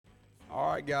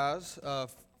All right, guys.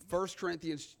 1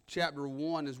 Corinthians chapter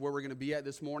 1 is where we're going to be at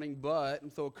this morning, but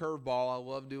throw a curveball. I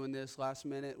love doing this last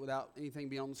minute without anything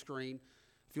being on the screen.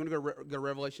 If you want to go to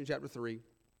Revelation chapter 3,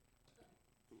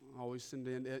 I always tend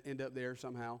to end up there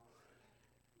somehow.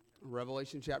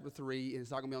 Revelation chapter 3, and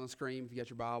it's not going to be on the screen if you got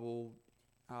your Bible,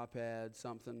 iPad,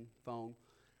 something, phone.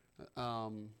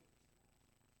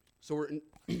 So we're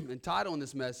entitling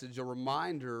this message, A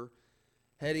Reminder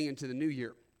Heading into the New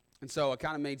Year. And so I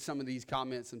kind of made some of these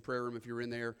comments in prayer room if you're in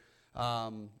there.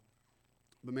 But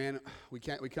man, we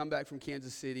come back from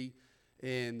Kansas City,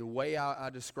 and the way I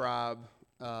would describe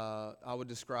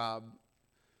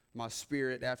my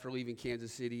spirit after leaving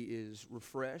Kansas City is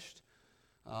refreshed.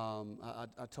 I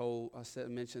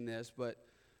mentioned this, but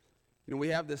we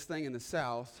have this thing in the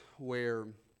South where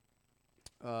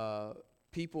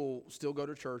people still go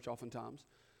to church oftentimes,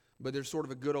 but there's sort of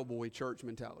a good old boy church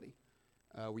mentality.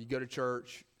 Where you go to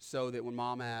church so that when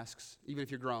mom asks, even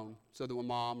if you're grown, so that when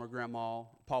mom or grandma,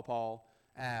 Paw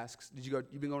asks,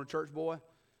 "You've been going to church, boy?"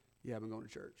 "Yeah, I've been going to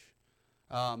church."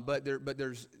 But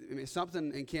there's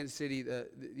something in Kansas City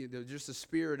that just a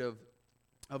spirit of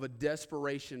a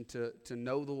desperation to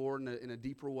know the Lord in a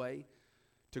deeper way,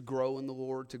 to grow in the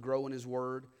Lord, to grow in His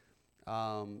Word,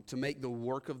 to make the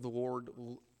work of the Lord.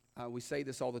 We say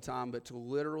this all the time, but to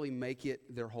literally make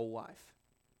it their whole life.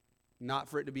 Not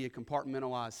for it to be a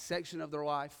compartmentalized section of their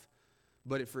life,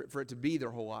 but for it to be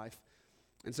their whole life.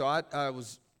 And so I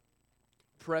was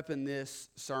prepping this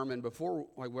sermon before,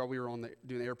 while we were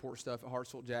doing the airport stuff at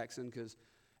Hartsfield-Jackson, because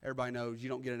everybody knows you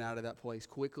don't get it out of that place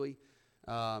quickly.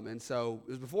 And so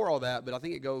it was before all that, but I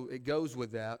think it goes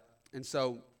with that. And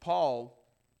so Paul,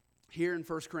 here in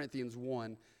 1 Corinthians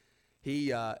 1,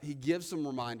 he gives some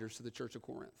reminders to the church of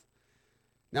Corinth.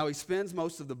 Now he spends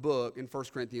most of the book in 1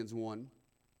 Corinthians 1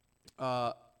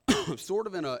 sort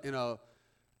of in a,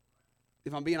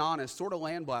 if I'm being honest, sort of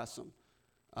land blasts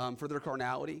them for their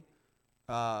carnality.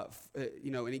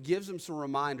 And he gives them some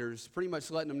reminders, pretty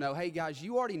much letting them know, hey guys,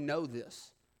 you already know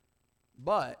this,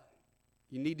 but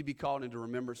you need to be called into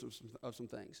remembrance of some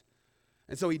things.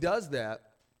 And so he does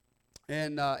that,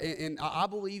 and I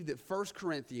believe that 1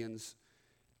 Corinthians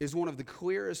is one of the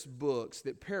clearest books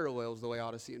that parallels the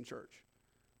Laodicean church.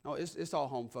 Now, it's all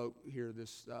home folk here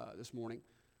this morning.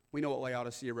 We know what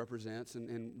Laodicea represents,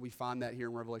 and we find that here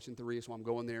in Revelation 3, so I'm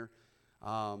going there.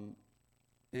 And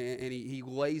he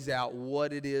lays out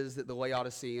what it is that the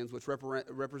Laodiceans, which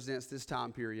represents this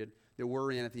time period that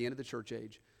we're in at the end of the church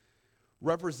age,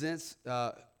 represents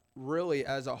really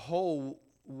as a whole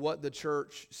what the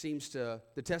church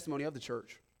the testimony of the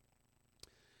church.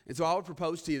 And so I would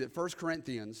propose to you that 1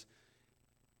 Corinthians,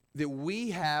 that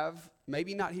we have,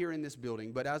 maybe not here in this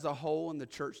building, but as a whole in the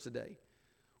church today,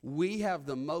 we have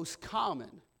the most common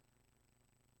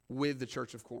with the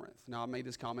church of Corinth. Now, I made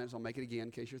this comment, so I'll make it again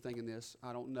in case you're thinking this.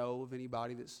 I don't know of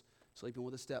anybody that's sleeping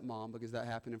with a stepmom, because that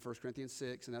happened in 1 Corinthians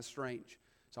 6, and that's strange.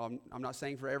 So I'm not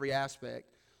saying for every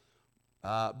aspect.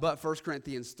 But 1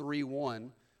 Corinthians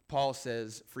 3:1, Paul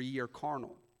says, "For ye are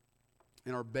carnal,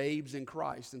 and are babes in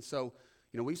Christ." And so,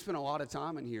 we've spent a lot of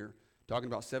time in here talking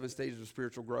about 7 stages of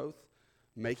spiritual growth,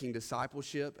 making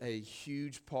discipleship a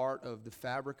huge part of the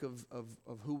fabric of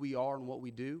who we are and what we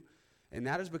do. And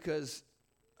that is because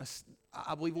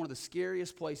I believe one of the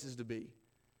scariest places to be,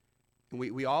 and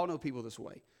we all know people this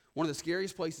way, one of the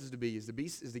scariest places to be is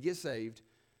to get saved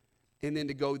and then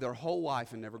to go their whole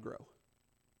life and never grow.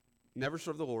 Never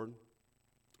serve the Lord,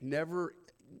 never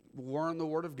learn the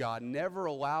Word of God, never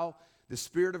allow the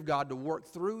Spirit of God to work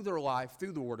through their life,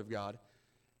 through the Word of God,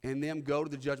 and then go to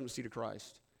the judgment seat of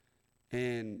Christ.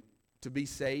 And to be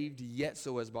saved, yet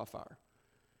so as by fire.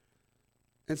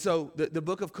 And so the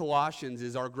book of Colossians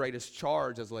is our greatest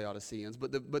charge as Laodiceans,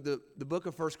 but the book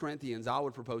of 1 Corinthians, I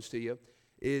would propose to you,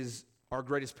 is our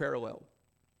greatest parallel.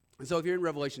 And so if you're in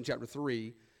Revelation chapter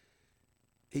 3,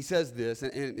 he says this,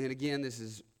 and again, this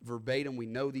is verbatim, we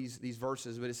know these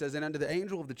verses, but it says, "And unto the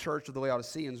angel of the church of the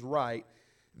Laodiceans write,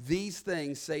 These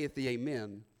things saith the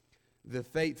Amen, the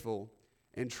faithful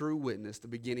and true witness, the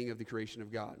beginning of the creation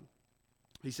of God.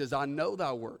 He says, I know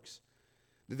thy works,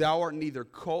 that thou art neither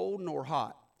cold nor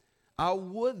hot. I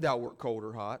would thou wert cold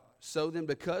or hot. So then,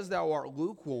 because thou art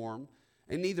lukewarm,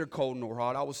 and neither cold nor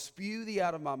hot, I will spew thee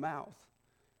out of my mouth."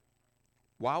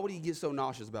 Why would he get so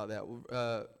nauseous about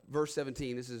that? Verse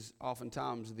 17, this is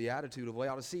oftentimes the attitude of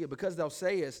Laodicea. "Because thou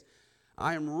sayest,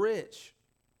 I am rich,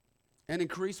 and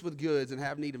increase with goods, and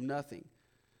have need of nothing,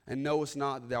 and knowest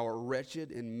not that thou art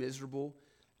wretched and miserable,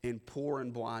 and poor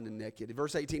and blind and naked." In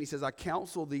verse 18, he says, "I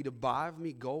counsel thee to buy of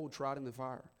me gold tried in the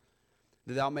fire,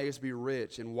 that thou mayest be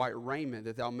rich, and white raiment,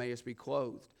 that thou mayest be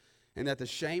clothed, and that the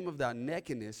shame of thy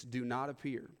nakedness do not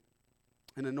appear.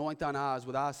 and anoint thine eyes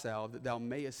with eye salve, that thou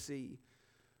mayest see.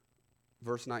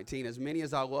 Verse 19, as many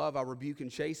as I love, I rebuke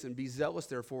and chasten. Be zealous,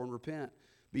 therefore, and repent.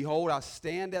 Behold, I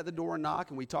stand at the door and knock.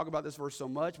 And we talk about this verse so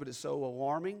much, but it's so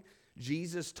alarming.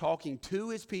 Jesus talking to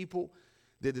his people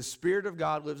that the Spirit of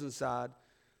God lives inside.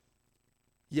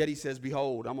 Yet he says,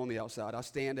 behold, I'm on the outside. I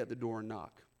stand at the door and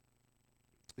knock.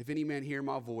 If any man hear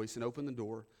my voice and open the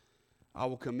door, I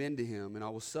will come into him, and I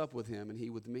will sup with him, and he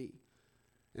with me.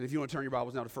 And if you want to turn your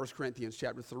Bibles now to 1 Corinthians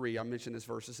chapter 3, I mentioned this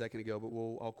verse a second ago,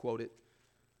 but I'll quote it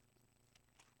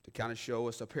to kind of show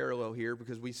us a parallel here,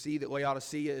 because we see that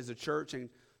Laodicea is a church and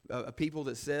a people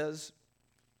that says,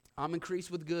 I'm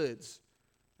increased with goods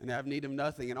and have need of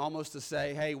nothing, and almost to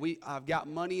say, hey, I've got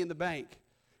money in the bank.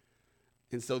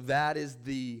 And so that is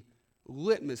the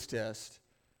litmus test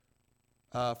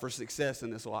for success in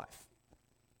this life.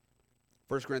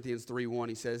 1 Corinthians 3:1,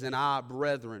 he says, and I,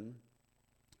 brethren,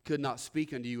 could not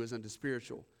speak unto you as unto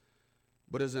spiritual,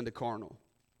 but as unto carnal,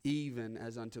 even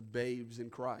as unto babes in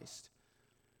Christ.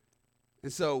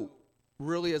 And so,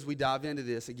 really, as we dive into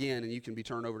this, again, and you can be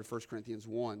turned over to 1 Corinthians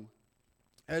 1,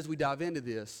 as we dive into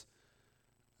this,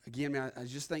 again, man, I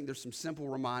just think there's some simple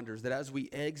reminders that as we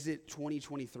exit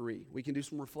 2023, we can do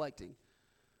some reflecting.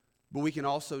 But we can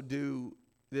also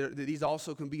these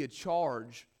also can be a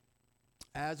charge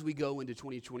as we go into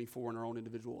 2024 in our own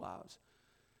individual lives.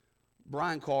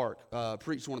 Brian Clark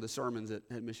preached one of the sermons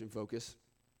at Mission Focus,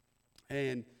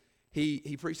 and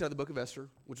he preached out of the book of Esther,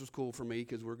 which was cool for me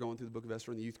because we're going through the book of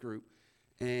Esther in the youth group,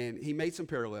 and he made some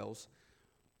parallels.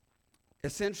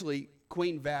 Essentially,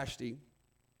 Queen Vashti,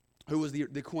 who was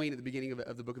the queen at the beginning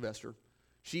of the book of Esther,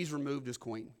 she's removed as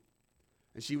queen,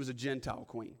 and she was a Gentile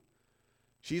queen.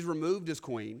 She's removed as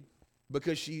queen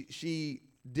because she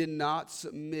did not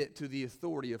submit to the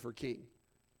authority of her king.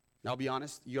 Now, I'll be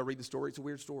honest, you got to read the story. It's a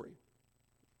weird story.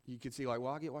 You could see like,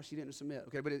 well, I get why she didn't submit.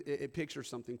 Okay, but it pictures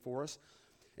something for us.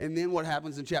 And then what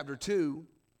happens in chapter 2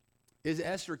 is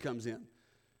Esther comes in,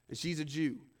 and she's a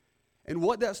Jew. And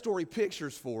what that story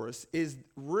pictures for us is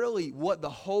really what the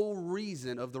whole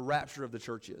reason of the rapture of the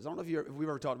church is. I don't know if we've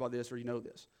ever talked about this or you know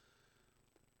this.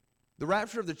 The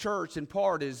rapture of the church, in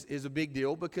part, is a big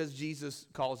deal because Jesus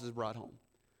calls his bride home.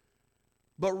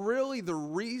 But really the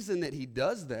reason that he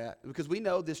does that, because we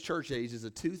know this church age is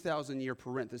a 2,000-year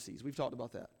parenthesis. We've talked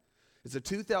about that. It's a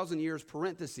 2,000 years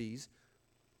parenthesis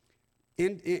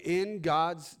in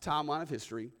God's timeline of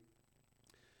history.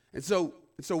 And so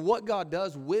what God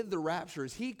does with the rapture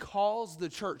is he calls the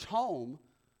church home,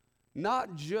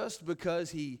 not just because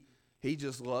he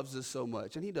just loves us so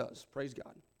much, and he does, praise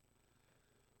God.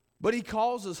 But he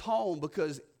calls us home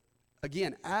because,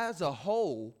 again, as a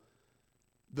whole,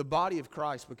 the body of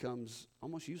Christ becomes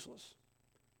almost useless.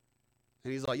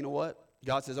 And he's like, you know what?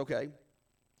 God says, okay,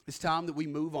 it's time that we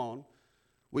move on.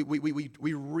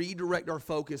 We redirect our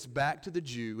focus back to the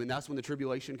Jew, and that's when the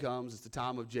tribulation comes. It's the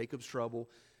time of Jacob's trouble,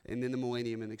 and then the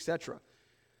millennium, and etc.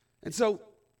 And so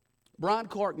Brian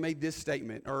Clark made this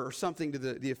statement, or something to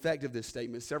the effect of this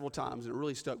statement several times, and it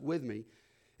really stuck with me,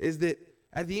 is that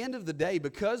at the end of the day,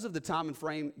 because of the time and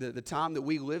frame, the time that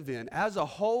we live in, as a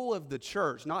whole of the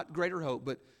church, not Greater Hope,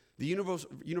 but the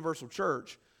universal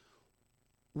church,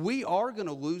 we are going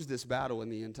to lose this battle in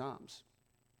the end times.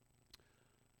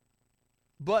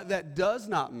 But that does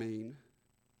not mean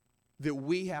that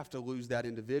we have to lose that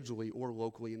individually or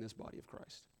locally in this body of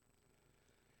Christ.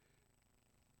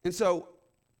 And so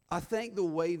I think the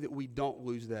way that we don't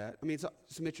lose that, it's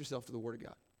submit yourself to the Word of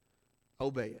God.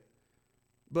 Obey it.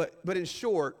 But in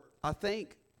short, I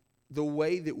think the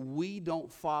way that we don't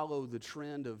follow the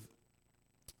trend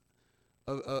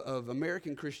of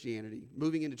American Christianity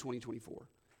moving into 2024.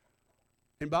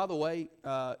 And by the way,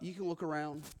 you can look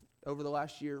around over the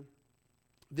last year.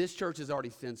 This church has already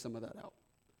thinned some of that out.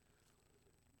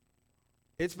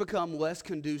 It's become less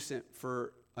conducive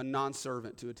for a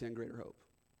non-servant to attend Greater Hope.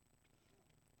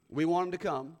 We want them to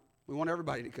come. We want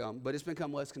everybody to come, but it's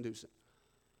become less conducive.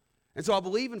 And so I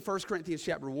believe in 1 Corinthians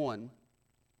chapter 1,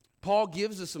 Paul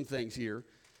gives us some things here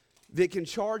that can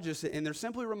charge us, and they're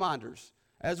simply reminders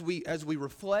as we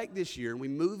reflect this year and we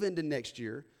move into next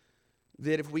year,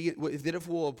 that if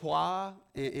we'll apply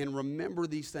and remember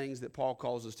these things that Paul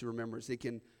calls us to remembrance, it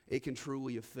can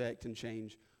truly affect and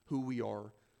change who we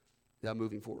are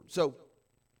moving forward. So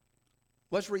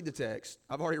let's read the text.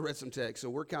 I've already read some text,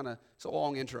 so it's a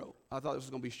long intro. I thought this was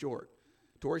going to be short.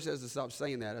 Tori says to stop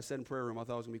saying that. I said in prayer room I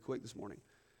thought it was going to be quick this morning.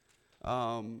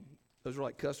 Those are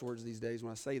like cuss words these days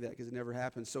when I say that because it never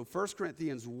happens. So 1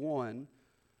 Corinthians 1,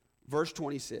 verse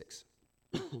 26.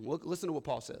 Listen to what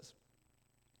Paul says.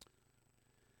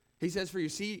 He says,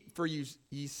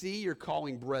 ye see your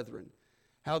calling, brethren,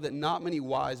 how that not many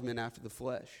wise men after the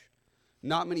flesh,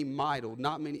 not many mighty,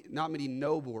 not many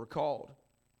noble are called.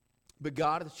 But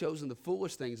God hath chosen the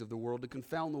foolish things of the world to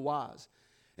confound the wise.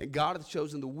 And God hath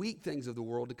chosen the weak things of the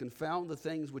world to confound the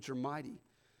things which are mighty.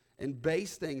 And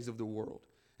base things of the world,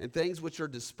 and things which are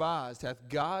despised, hath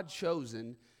God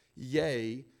chosen,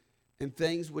 yea, and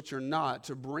things which are not,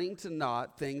 to bring to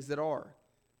naught things that are,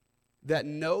 that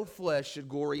no flesh should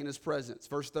glory in his presence.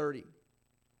 Verse 30.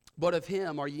 But of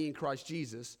him are ye in Christ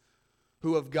Jesus,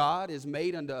 who of God is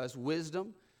made unto us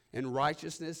wisdom and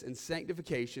righteousness and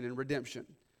sanctification and redemption,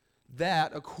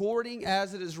 that according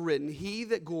as it is written, he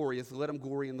that glorieth, let him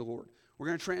glory in the Lord. We're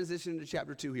going to transition into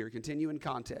chapter 2 here, continue in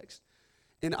context.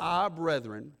 And I,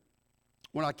 brethren,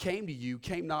 when I came to you,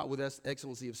 came not with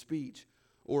excellency of speech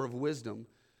or of wisdom,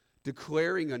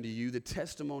 declaring unto you the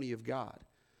testimony of God.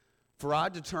 For I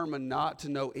determined not to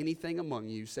know anything among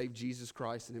you save Jesus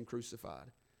Christ and him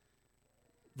crucified.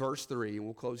 Verse 3, and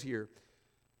we'll close here.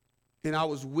 And I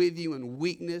was with you in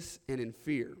weakness and in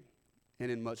fear and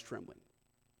in much trembling.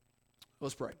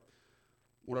 Let's pray.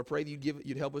 Lord, I pray that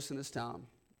you'd help us in this time.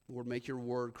 Lord, make your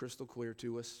word crystal clear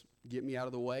to us. Get me out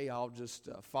of the way. I'll just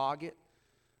fog it.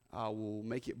 I will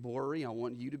make it blurry. I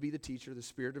want you to be the teacher, the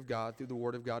Spirit of God, through the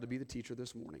Word of God, to be the teacher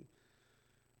this morning.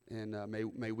 And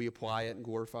may we apply it and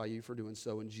glorify you for doing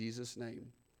so in Jesus' name.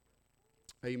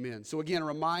 Amen. So again, a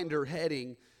reminder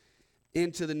heading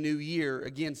into the new year.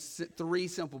 Again, 3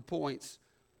 simple points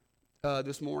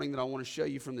this morning that I want to show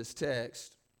you from this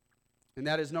text. And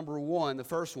that is number 1, the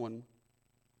first one,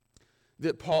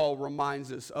 that Paul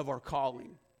reminds us of our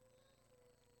calling.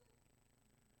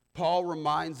 Paul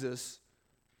reminds us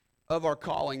of our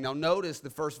calling. Now notice the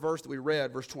first verse that we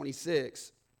read, verse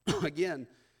 26. Again,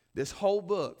 this whole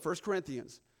book, 1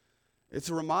 Corinthians, it's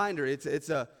a reminder. It's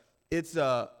a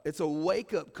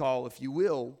wake-up call, if you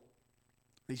will.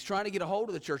 He's trying to get a hold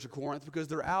of the church of Corinth because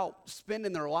they're out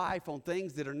spending their life on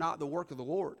things that are not the work of the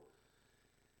Lord.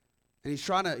 And he's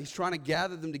trying to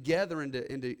gather them together and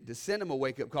to send them a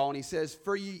wake-up call. And he says,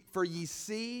 For ye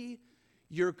see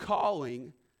your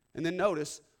calling, and then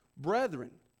notice,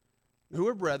 brethren. Who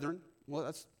are brethren?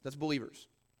 Well, that's believers.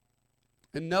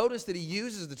 And notice that he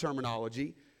uses the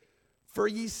terminology, for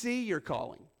ye see your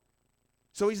calling.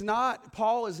 So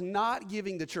Paul is not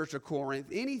giving the church of Corinth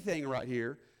anything right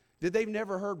here that they've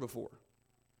never heard before.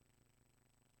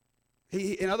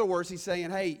 In other words, he's saying,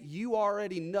 hey, you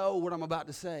already know what I'm about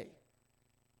to say.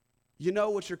 You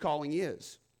know what your calling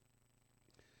is.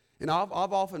 And I've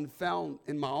often found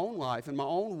in my own life, in my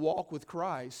own walk with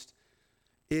Christ,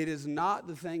 it is not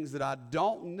the things that I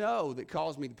don't know that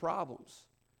cause me the problems.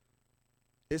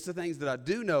 It's the things that I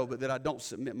do know, but that I don't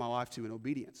submit my life to in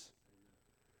obedience.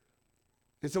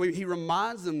 And so he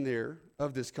reminds them there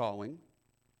of this calling.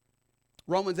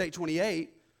 Romans 8:28,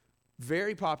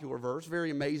 very popular verse,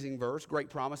 very amazing verse, great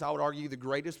promise. I would argue the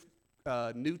greatest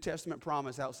New Testament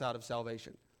promise outside of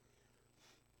salvation.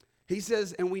 He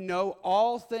says, and we know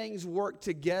all things work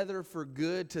together for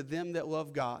good to them that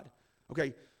love God.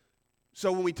 Okay,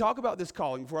 so when we talk about this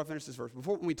calling, before I finish this verse,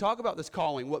 when we talk about this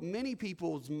calling, what many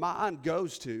people's mind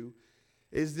goes to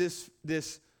is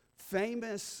this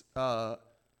famous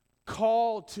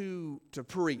call to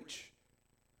preach,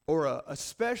 or a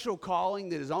special calling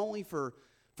that is only for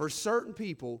certain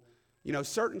people,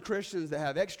 certain Christians that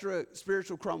have extra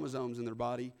spiritual chromosomes in their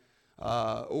body,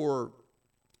 or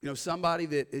somebody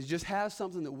that just has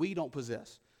something that we don't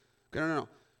possess. Okay, no.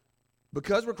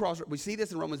 Because we see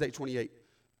this in Romans 8:28.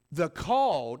 The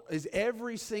called is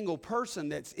every single person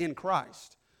that's in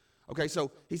Christ. Okay,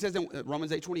 so he says in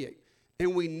Romans 8:28,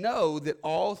 and we know that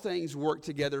all things work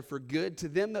together for good to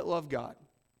them that love God.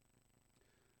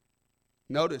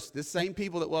 Notice, this same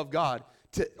people that love God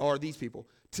are these people.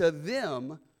 To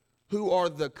them who are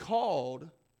the called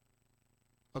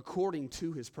according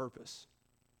to his purpose.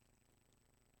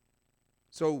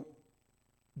 So,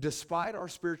 despite our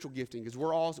spiritual gifting, because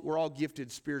we're all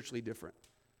gifted spiritually different.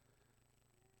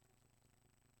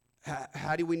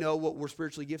 How do we know what we're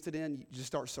spiritually gifted in? You just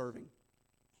start serving.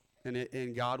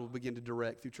 And God will begin to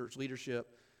direct through church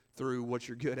leadership, through what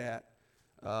you're good at,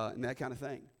 and that kind of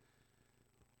thing.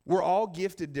 We're all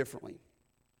gifted differently.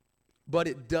 But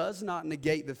it does not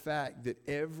negate the fact that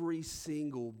every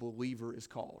single believer is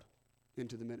called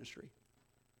into the ministry.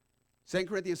 2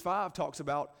 Corinthians 5 talks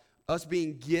about us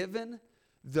being given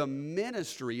the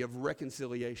ministry of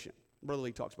reconciliation. Brother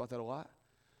Lee talks about that a lot.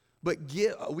 But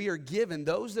we are given,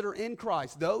 those that are in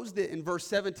Christ, those that in verse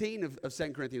 17 of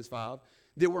 2 Corinthians 5,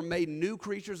 that were made new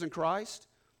creatures in Christ,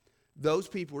 those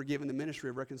people were given the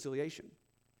ministry of reconciliation.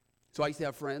 So I used to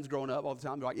have friends growing up all the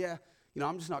time, they're like, yeah,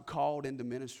 I'm just not called into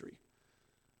ministry.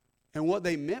 And what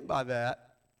they meant by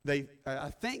that, I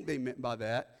think they meant by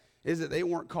that, is that they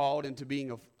weren't called into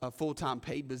being a full-time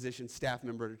paid position staff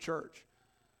member at a church.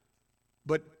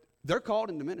 But they're called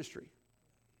into ministry.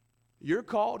 You're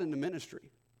called into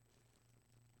ministry.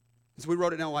 So we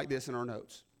wrote it down like this in our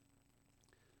notes.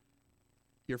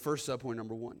 Your first subpoint,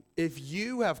 number 1. If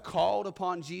you have called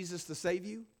upon Jesus to save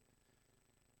you,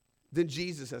 then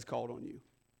Jesus has called on you.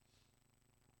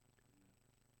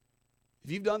 If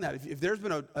you've done that, if there's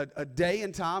been a day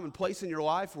and time and place in your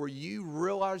life where you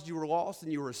realized you were lost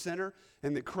and you were a sinner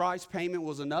and that Christ's payment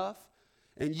was enough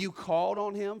and you called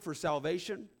on him for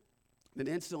salvation, then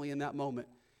instantly in that moment,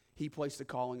 he placed a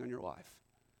calling on your life.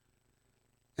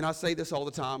 And I say this all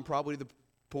the time, probably to the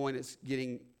point it's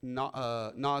getting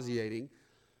nauseating,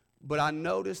 but I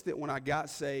noticed that when I got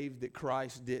saved that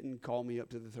Christ didn't call me up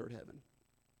to the third heaven.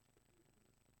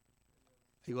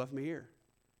 He left me here.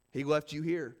 He left you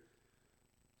here.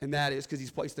 And that is because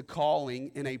he's placed a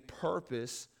calling and a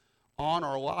purpose on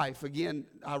our life. Again,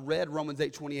 I read Romans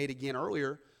 8:28 again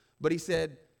earlier, but he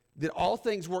said that all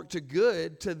things work to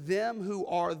good to them who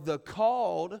are the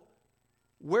called.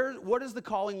 What does the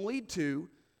calling lead to?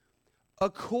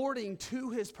 According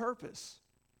to his purpose.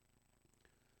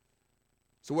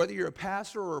 So whether you're a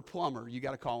pastor or a plumber, you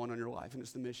got a calling on your life, and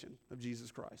it's the mission of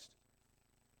Jesus Christ.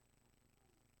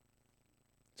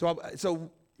 So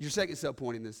your second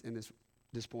subpoint in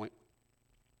this point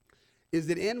is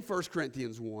that in 1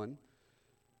 Corinthians 1,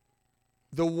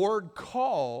 the word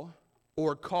call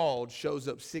or called shows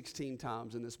up 16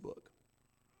 times in this book.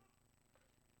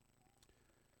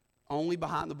 Only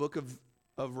behind the book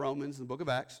of Romans and the book of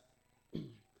Acts.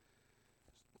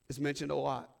 It's mentioned a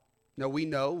lot. Now we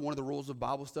know one of the rules of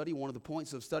Bible study, one of the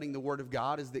points of studying the Word of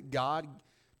God is that God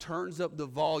turns up the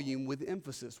volume with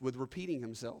emphasis, with repeating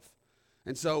himself.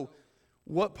 And so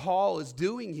what Paul is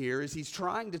doing here is he's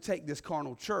trying to take this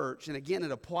carnal church, and again,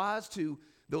 it applies to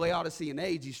the Laodicean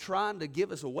age. He's trying to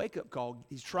give us a wake-up call.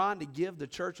 He's trying to give the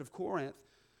church of Corinth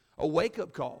a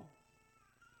wake-up call.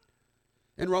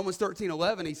 In Romans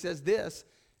 13:11, he says this,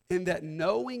 in that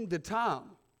knowing the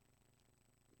time,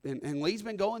 and Lee's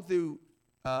been going through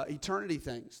eternity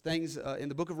things in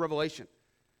the book of Revelation.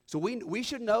 So we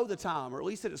should know the time, or at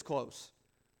least that it's close.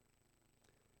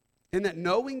 And that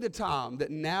knowing the time,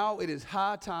 that now it is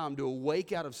high time to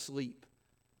awake out of sleep.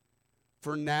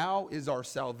 For now is our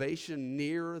salvation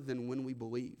nearer than when we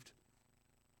believed.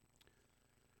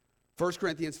 1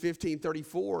 Corinthians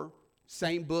 15:34,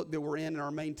 same book that we're in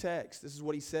our main text. This is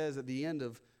what he says at the end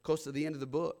close to the end of the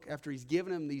book, after he's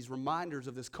given him these reminders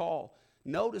of this call.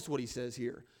 Notice what he says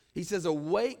here. He says,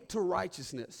 awake to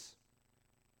righteousness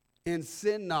and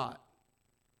sin not.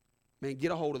 Man,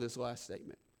 get a hold of this last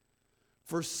statement.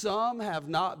 For some have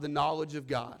not the knowledge of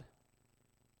God.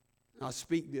 And I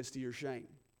speak this to your shame.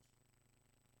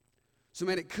 So,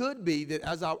 man, it could be that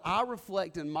as I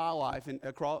reflect in my life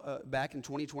back in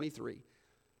 2023,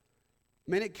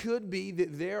 man, it could be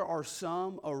that there are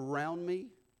some around me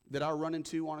that I run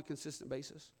into on a consistent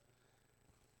basis.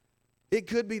 It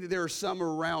could be that there are some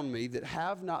around me that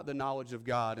have not the knowledge of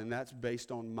God, and that's based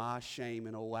on my shame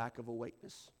and a lack of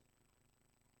awakeness,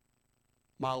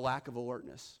 my lack of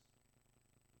alertness.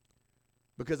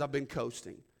 Because I've been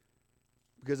coasting,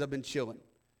 because I've been chilling,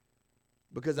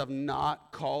 because I've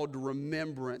not called to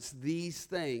remembrance these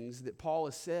things that Paul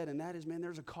has said, and that is, man,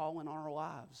 there's a calling on our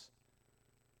lives.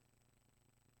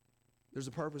 There's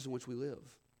a purpose in which we live.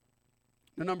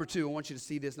 Now, number 2, I want you to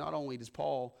see this. Not only does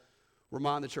Paul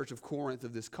remind the church of Corinth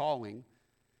of this calling,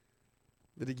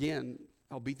 that again,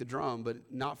 I'll beat the drum, but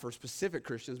not for specific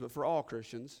Christians, but for all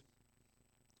Christians.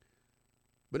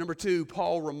 But number 2,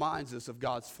 Paul reminds us of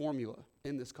God's formula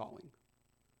in this calling.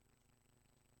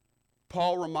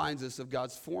 Paul reminds us of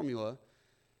God's formula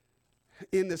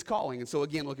in this calling. And so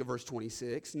again, look at verse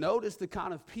 26. Notice the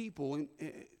kind of people,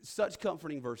 such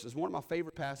comforting verses, one of my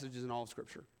favorite passages in all of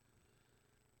Scripture.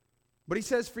 But he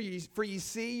says, for ye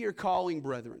see your calling,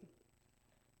 brethren.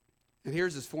 And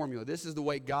here's his formula. This is the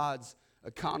way God's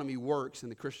economy works in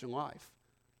the Christian life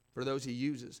for those he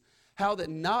uses. How that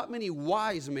not many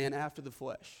wise men after the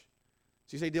flesh.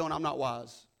 So you say, Dylan, I'm not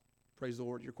wise. Praise the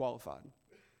Lord, you're qualified.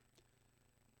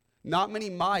 Not many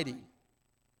mighty.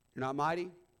 You're not mighty?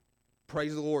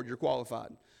 Praise the Lord, you're qualified.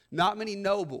 Not many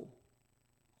noble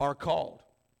are called.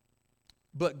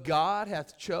 But God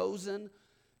hath chosen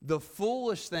the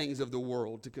foolish things of the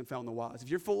world to confound the wise. If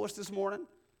you're foolish this morning,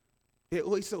 at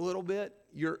least a little bit,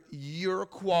 you're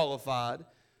qualified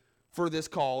for this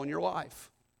call in your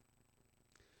life.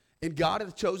 And God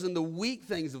hath chosen the weak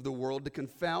things of the world to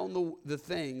confound the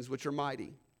things which are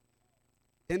mighty.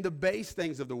 And the base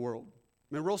things of the world.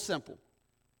 I mean, real simple.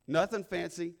 Nothing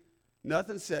fancy,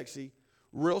 nothing sexy,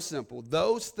 real simple.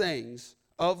 Those things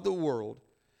of the world,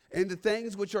 And the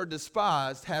things which are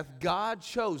despised hath God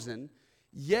chosen,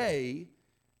 yea,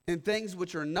 and things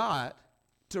which are not,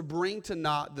 to bring to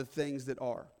naught the things that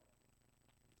are.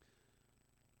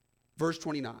 Verse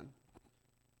 29,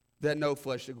 that no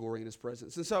flesh should glory in his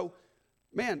presence. And so,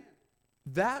 man,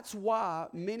 that's why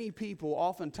many people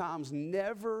oftentimes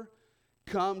never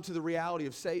come to the reality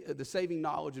of the saving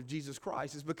knowledge of Jesus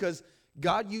Christ, is because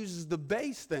God uses the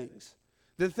base things,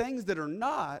 the things that are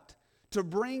not, to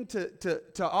bring to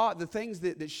the things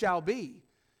that shall be.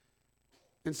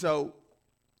 And so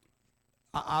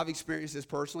I've experienced this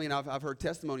personally, and I've heard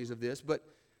testimonies of this, but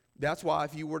that's why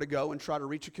if you were to go and try to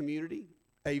reach a community,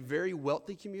 a very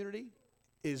wealthy community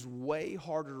is way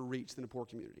harder to reach than a poor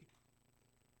community.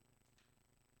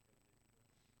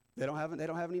 They don't have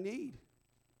any need,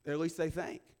 or at least they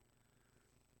think.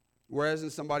 Whereas in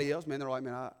somebody else, man, they're like,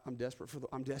 man, I'm desperate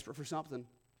for something.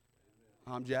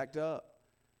 I'm jacked up.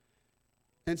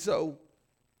 And so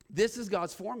this is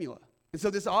God's formula. And so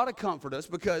this ought to comfort us,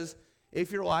 because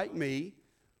if you're like me,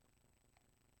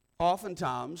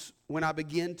 oftentimes when I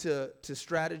begin to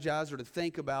strategize or to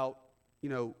think about,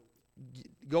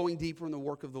 going deeper in the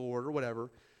work of the Lord or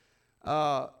whatever,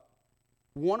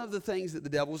 one of the things that the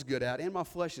devil's good at, and my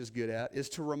flesh is good at, is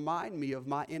to remind me of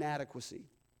my inadequacy.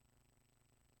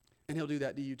 And he'll do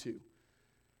that to you too.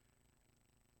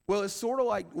 Well, it's sort of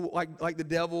like the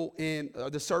devil in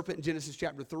the serpent in Genesis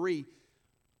chapter 3.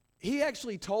 He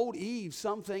actually told Eve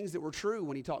some things that were true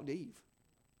when he talked to Eve.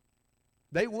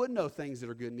 They would know things that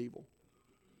are good and evil.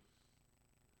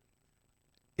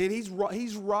 And he's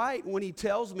right when he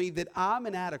tells me that I'm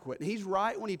inadequate. And he's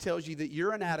right when he tells you that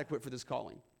you're inadequate for this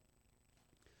calling.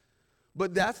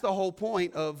 But that's the whole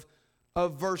point of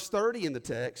verse 30 in the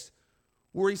text,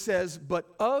 where he says, but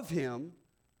of him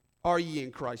are ye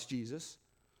in Christ Jesus,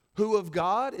 who of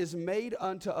God is made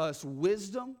unto us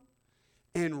wisdom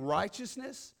and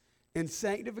righteousness and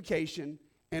sanctification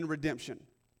and redemption.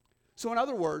 So in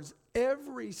other words,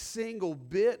 every single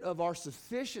bit of our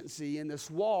sufficiency in this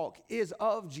walk is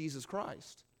of Jesus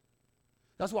Christ.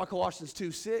 That's why Colossians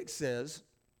 2:6 says,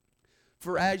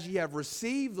 for as ye have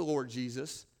received the Lord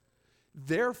Jesus,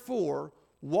 therefore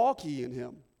walk ye in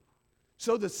him.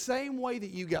 So the same way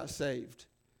that you got saved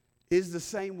is the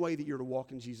same way that you're to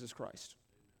walk in Jesus Christ.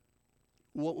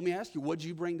 Well, let me ask you, what did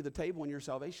you bring to the table in your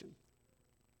salvation?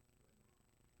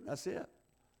 That's it.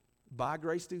 By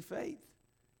grace through faith.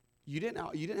 You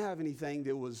didn't have anything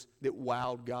that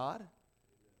wowed God,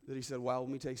 that he said, wow, let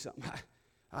me tell you something.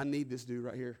 I need this dude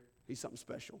right here. He's something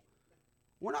special.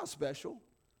 We're not special.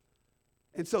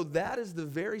 And so that is the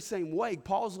very same way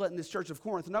Paul's letting this church of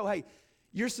Corinth know, hey,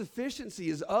 your sufficiency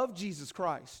is of Jesus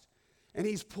Christ. And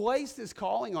he's placed his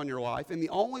calling on your life, and the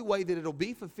only way that it'll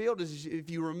be fulfilled is if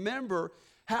you remember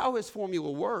how his formula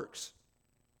works.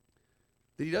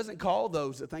 That he doesn't call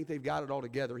those that think they've got it all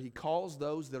together. He calls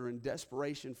those that are in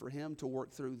desperation for him to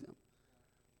work through them.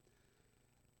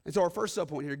 And so our first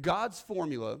subpoint here, God's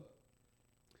formula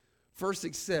for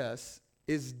success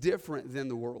is different than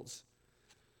the world's.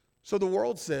 So the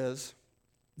world says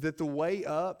that the way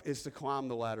up is to climb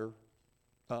the ladder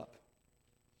up.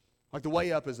 Like the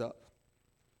way up is up.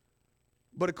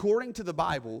 But according to the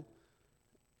Bible,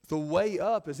 the way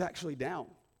up is actually down.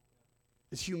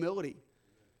 It's humility.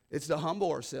 It's to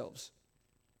humble ourselves.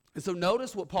 And so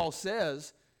notice what Paul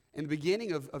says in the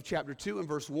beginning of chapter 2 and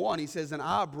verse 1. He says, and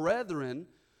I, brethren,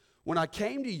 when I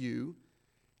came to you,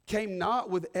 came not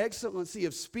with excellency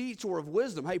of speech or of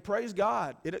wisdom. Hey, praise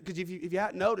God. Because if you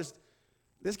hadn't noticed,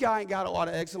 this guy ain't got a lot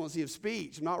of excellency of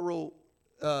speech. I'm not real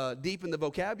deep in the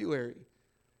vocabulary.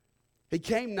 He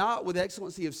came not with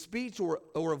excellency of speech or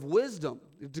of wisdom,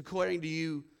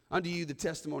 declaring unto you the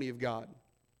testimony of God.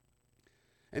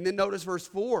 And then notice verse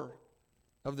 4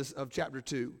 of chapter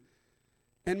 2.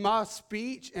 And my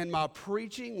speech and my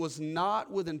preaching was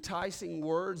not with enticing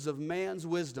words of man's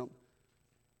wisdom.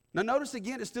 Now notice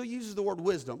again, it still uses the word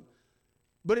wisdom,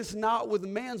 but it's not with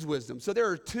man's wisdom. So there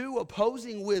are two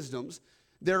opposing wisdoms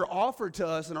that are offered to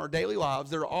us in our daily lives.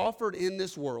 They're offered in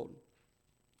this world.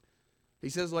 He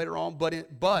says later on,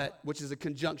 but which is a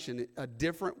conjunction,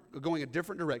 going a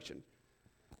different direction,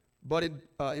 but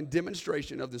in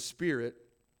demonstration of the Spirit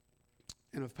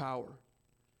and of power.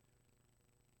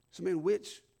 So, man,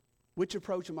 which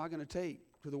approach am I going to take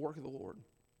to the work of the Lord?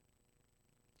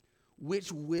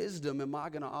 Which wisdom am I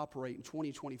going to operate in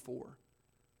 2024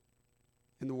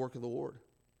 in the work of the Lord?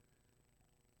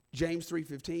 James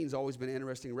 3:15 has always been an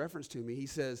interesting reference to me. He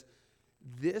says,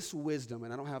 this wisdom,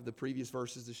 and I don't have the previous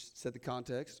verses to set the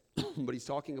context, but he's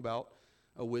talking about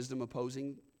a wisdom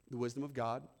opposing the wisdom of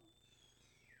God.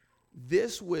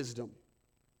 This wisdom,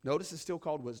 notice it's still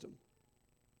called wisdom.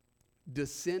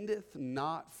 descendeth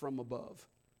not from above,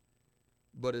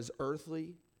 but is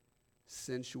earthly,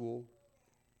 sensual,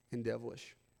 and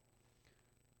devilish.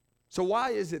 So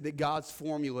why is it that God's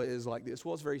formula is like this?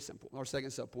 Well, it's very simple. Our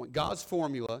second subpoint. God's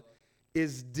formula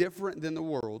is different than the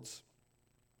world's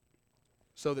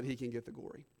so that he can get the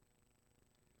glory.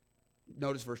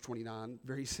 Notice verse 29,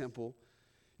 very simple.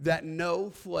 That no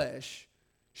flesh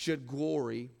should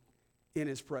glory in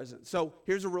his presence. So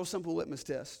here's a real simple litmus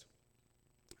test.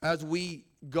 As we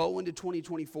go into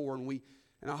 2024 and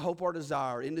I hope our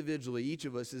desire individually, each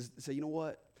of us, is to say, you know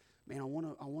what? Man, I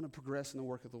want to progress in the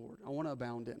work of the Lord. I want to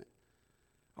abound in it.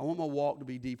 I want my walk to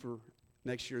be deeper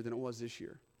next year than it was this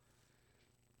year.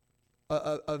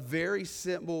 A very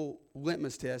simple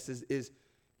litmus test is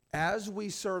as we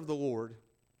serve the Lord,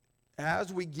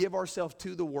 as we give ourselves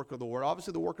to the work of the Lord,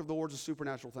 obviously the work of the Lord is a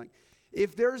supernatural thing.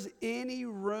 If there's any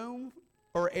room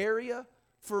or area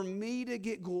for me to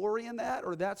get glory in that,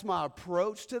 or that's my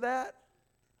approach to that,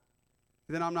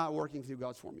 then I'm not working through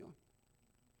God's formula.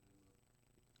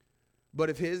 But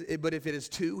if it is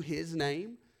to his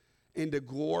name and to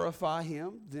glorify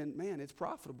him, then man, it's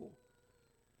profitable.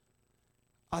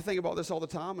 I think about this all the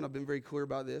time, and I've been very clear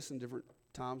about this in different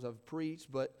times I've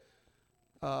preached, but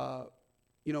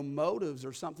motives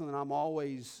are something that I'm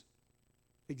always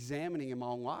examining in my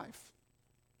own life.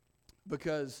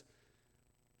 Because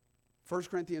 1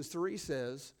 Corinthians 3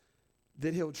 says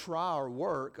that he'll try our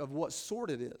work of what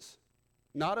sort it is.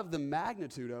 Not of the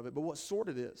magnitude of it, but what sort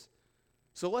it is.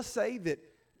 So let's say that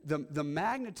the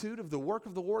magnitude of the work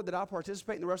of the Lord that I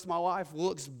participate in the rest of my life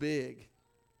looks big.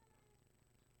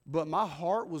 But my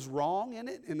heart was wrong in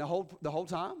it the whole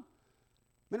time.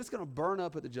 Man, it's going to burn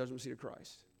up at the judgment seat of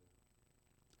Christ.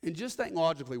 And just think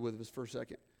logically with us for a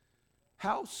second.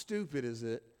 How stupid is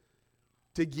it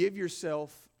to give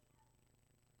yourself,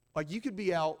 like I could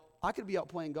be out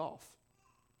playing golf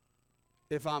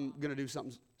if I'm going to do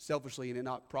something selfishly and it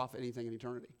not profit anything in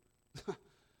eternity.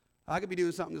 I could be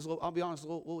doing something that's, I'll be honest, a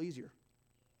little easier.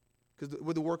 Because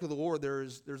with the work of the Lord,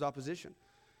 there's opposition.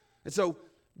 And so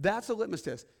that's a litmus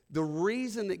test. The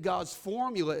reason that God's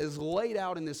formula is laid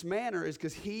out in this manner is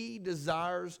because he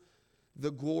desires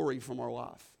the glory from our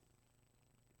life.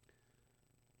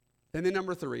 And then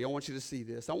number 3, I want you to see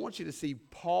this. I want you to see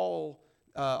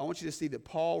that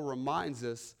Paul reminds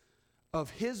us of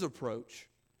his approach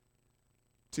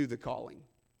to the calling.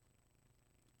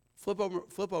 Flip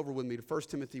over with me to 1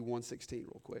 Timothy 1:16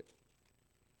 real quick.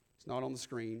 It's not on the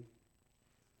screen.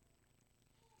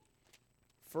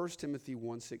 1 Timothy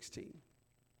 1:16.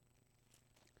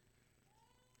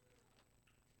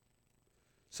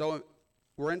 So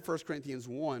we're in 1 Corinthians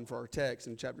 1 for our text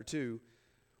in chapter 2.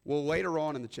 Well, later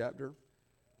on in the chapter,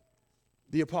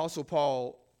 the Apostle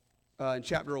Paul, in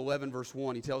chapter 11, verse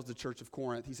 1, he tells the church of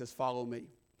Corinth, he says, follow me.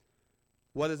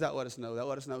 What does that let us know? That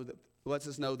lets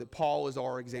us know that Paul is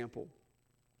our example.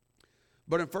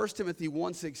 But in 1 Timothy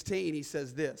 1:16, he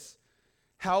says this,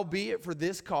 howbeit for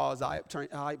this cause I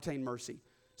obtained mercy.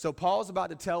 So Paul's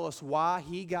about to tell us why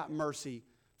he got mercy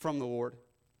from the Lord.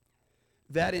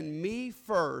 That in me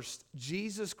first,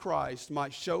 Jesus Christ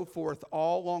might show forth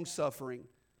all longsuffering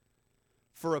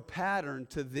for a pattern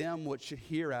to them which should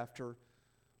hereafter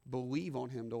believe on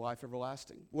him to life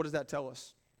everlasting. What does that tell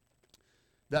us?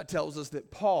 That tells us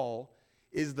that Paul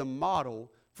is the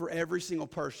model for every single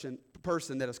person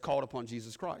that is called upon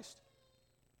Jesus Christ.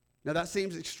 Now that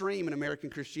seems extreme in American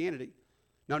Christianity.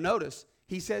 Now notice,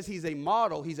 he says he's a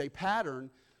model, he's a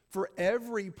pattern for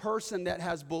every person that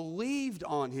has believed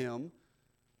on him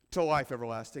to life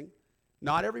everlasting.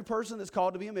 Not every person that's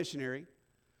called to be a missionary.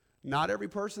 Not every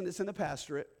person that's in the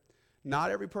pastorate. Not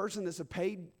every person that's a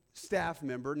paid staff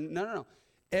member. No.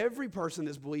 Every person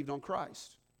that's believed on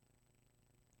Christ.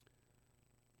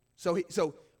 So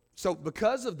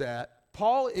because of that,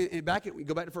 Paul, we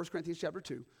go back to 1 Corinthians chapter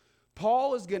 2.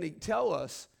 Paul is going to tell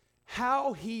us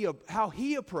how he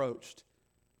approached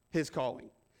his calling,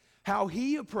 how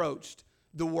he approached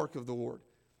the work of the Lord.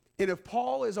 And if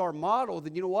Paul is our model,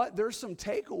 then you know what? There's some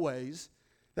takeaways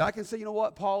that I can say, you know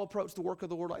what? Paul approached the work of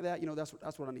the Lord like that. You know, that's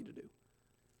what I need to do.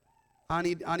 I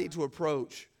need to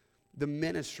approach the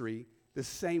ministry the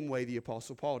same way the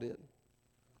Apostle Paul did.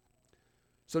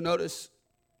 So notice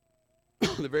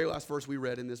the very last verse we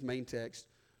read in this main text,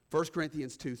 1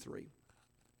 Corinthians 2:3.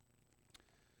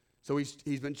 So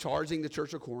he's been charging the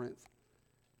church of Corinth.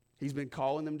 He's been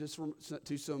calling them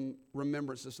to some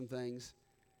remembrance of some things.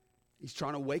 He's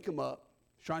trying to wake them up,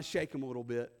 trying to shake them a little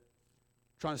bit,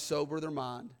 trying to sober their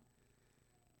mind.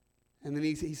 And then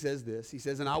he says this. He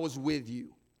says, and I was with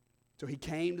you. So he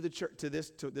came to the church, to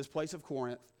this place of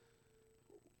Corinth,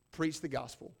 preached the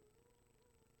gospel,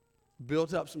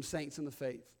 built up some saints in the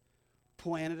faith,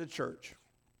 planted a church.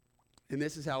 And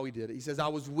this is how he did it. He says, I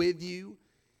was with you.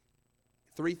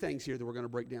 3 things here that we're going to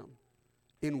break down.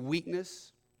 In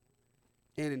weakness,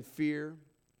 and in fear,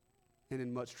 and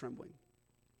in much trembling.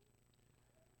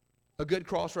 A good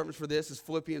cross-reference for this is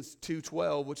Philippians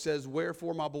 2:12, which says,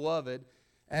 wherefore, my beloved,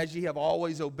 as ye have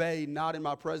always obeyed, not in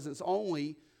my presence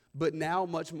only, but now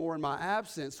much more in my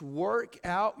absence, work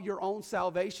out your own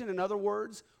salvation. In other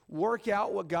words, work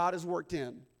out what God has worked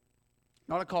in.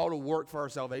 Not a call to work for our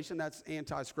salvation. That's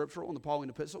anti-scriptural in the Pauline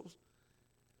epistles.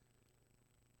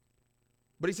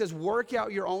 But he says, work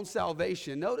out your own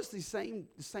salvation. Notice the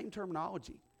same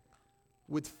terminology.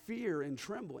 With fear and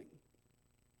trembling.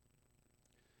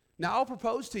 Now, I'll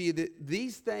propose to you that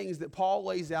these things that Paul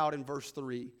lays out in verse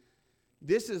 3,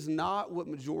 this is not what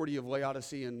majority of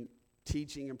Laodicean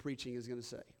teaching and preaching is going to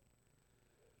say.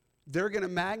 They're going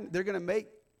to make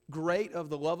great of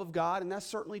the love of God, and that's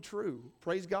certainly true.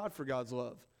 Praise God for God's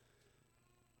love.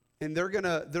 And they're going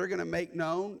to make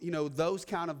known, those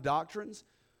kind of doctrines,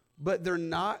 but they're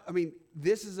not. I mean,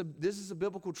 this is a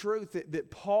biblical truth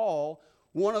that Paul,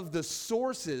 one of the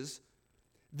sources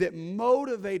that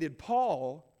motivated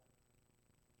Paul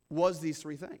was these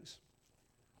 3 things.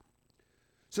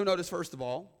 So notice, first of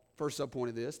all, first subpoint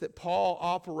of this, that Paul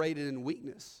operated in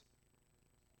weakness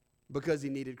because he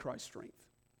needed Christ's strength.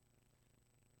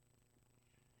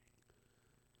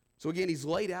 So again, he's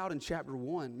laid out in chapter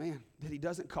 1, man, that he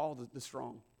doesn't call the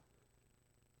strong.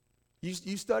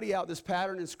 You study out this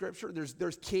pattern in Scripture.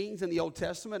 There's kings in the Old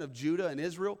Testament of Judah and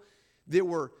Israel that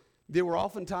were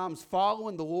oftentimes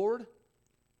following the Lord,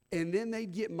 and then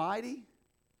they'd get mighty,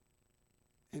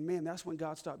 and man, that's when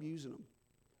God stopped using them,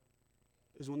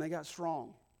 is when they got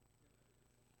strong.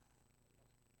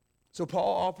 So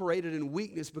Paul operated in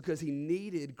weakness because he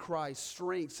needed Christ's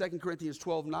strength. 2 Corinthians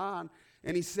 12:9,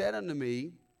 and he said unto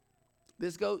me,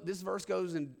 this verse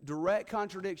goes in direct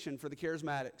contradiction for the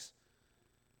charismatics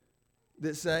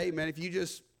that say, man, if you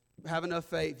just have enough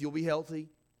faith, you'll be healthy,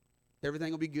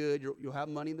 everything will be good, you'll have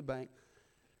money in the bank.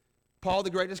 Paul, the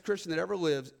greatest Christian that ever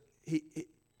lived,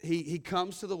 he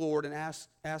comes to the Lord and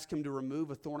asks him to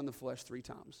remove a thorn in the flesh 3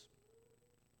 times.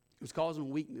 It was causing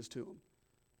weakness to him.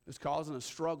 It was causing a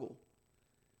struggle.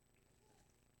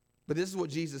 But this is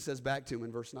what Jesus says back to him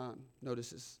in verse 9.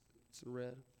 Notice it's in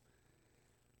red.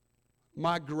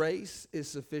 My grace is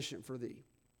sufficient for thee.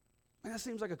 Man, that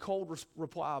seems like a cold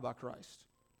reply by Christ.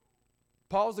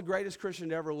 Paul's the greatest Christian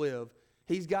to ever live.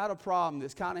 He's got a problem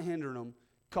that's kind of hindering him,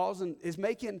 is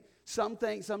making some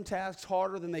tasks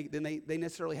harder than they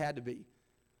necessarily had to be.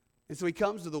 And so he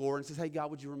comes to the Lord and says, hey,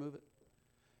 God, would you remove it?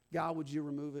 God, would you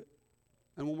remove it?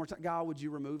 And one more time, God, would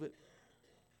you remove it?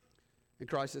 And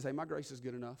Christ says, hey, my grace is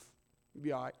good enough. You'll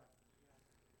be all right.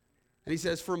 And he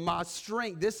says, for my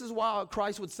strength, this is why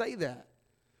Christ would say that.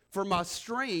 For my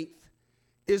strength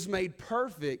is made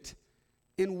perfect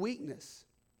in weakness.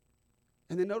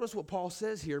 And then notice what Paul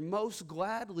says here. Most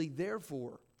gladly,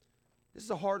 therefore. This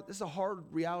is a hard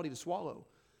reality to swallow.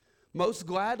 Most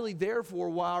gladly, therefore,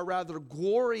 while I rather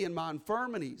glory in my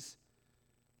infirmities.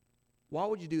 Why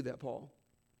would you do that, Paul?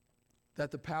 That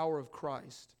the power of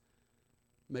Christ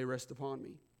may rest upon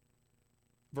me.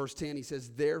 Verse 10, he says,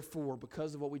 therefore,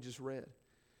 because of what we just read,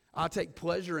 I take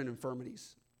pleasure in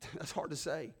infirmities. That's hard to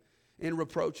say. In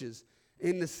reproaches,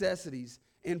 in necessities,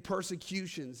 in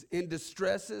persecutions, in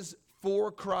distresses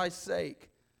for Christ's sake.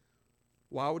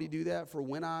 Why would he do that? For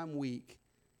when I'm weak,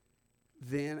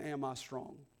 then am I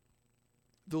strong.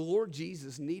 The Lord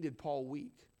Jesus needed Paul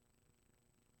weak.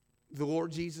 The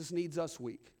Lord Jesus needs us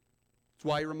weak. That's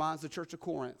why he reminds the church of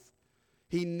Corinth.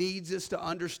 He needs us to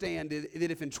understand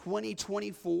that if in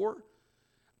 2024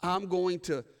 I'm going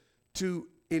to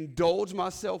indulge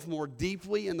myself more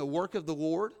deeply in the work of the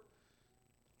Lord,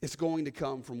 it's going to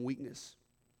come from weakness.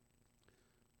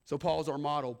 So Paul's our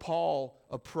model. Paul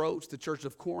approached the church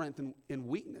of Corinth in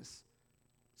weakness.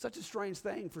 Such a strange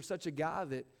thing for such a guy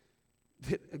that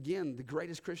again, the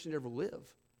greatest Christian to ever live.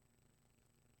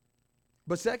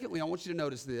 But secondly, I want you to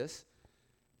notice this.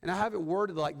 And I have it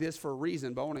worded like this for a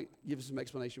reason, but I want to give you some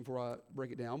explanation before I break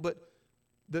it down. But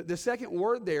the second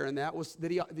word there in that was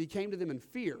that he came to them in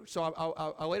fear. So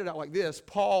I laid it out like this.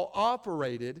 Paul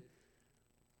operated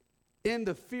in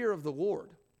the fear of the Lord.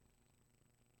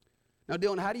 Now,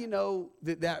 Dylan, how do you know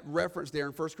that reference there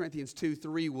in 1 Corinthians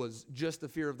 2:3 was just the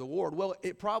fear of the Lord? Well,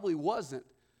 it probably wasn't.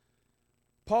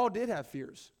 Paul did have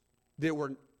fears that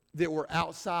were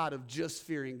outside of just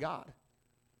fearing God.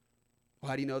 Well,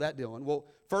 how do you know that, Dylan? Well,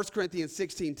 1 Corinthians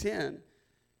 16:10,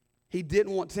 he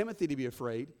didn't want Timothy to be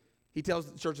afraid. He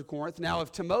tells the church of Corinth, now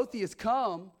if Timothy has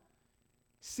come,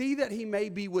 see that he may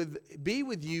be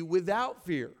with you without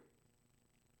fear.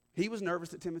 He was nervous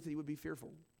that Timothy would be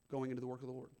fearful going into the work of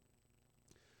the Lord.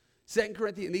 2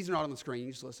 Corinthians, and these are not on the screen,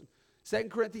 you just listen. 2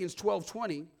 Corinthians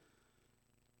 12:20,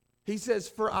 he says,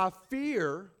 for I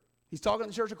fear, he's talking to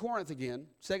the church of Corinth again,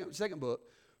 second book,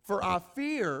 for I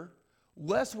fear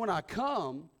lest when I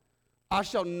come, I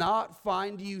shall not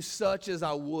find you such as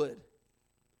I would,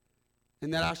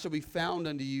 and that I shall be found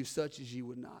unto you such as you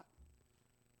would not.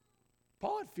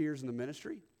 Paul had fears in the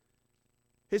ministry.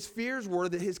 His fears were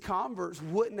that his converts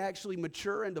wouldn't actually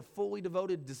mature into fully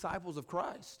devoted disciples of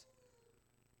Christ.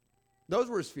 Those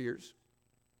were his fears.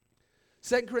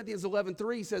 2 Corinthians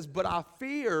 11:3 says, but I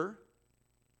fear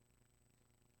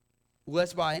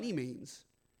lest by any means,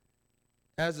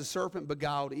 as the serpent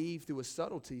beguiled Eve through a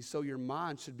subtlety, so your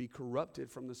mind should be corrupted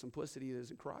from the simplicity that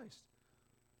is in Christ.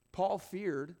 Paul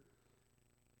feared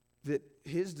that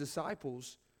his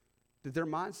disciples, that their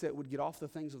mindset would get off the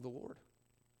things of the Lord.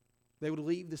 They would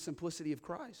leave the simplicity of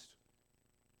Christ.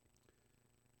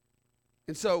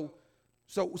 And so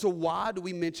why do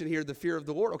we mention here the fear of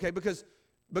the Lord? Okay, because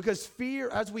fear,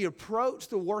 as we approach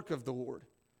the work of the Lord,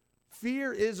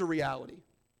 fear is a reality.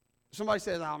 Somebody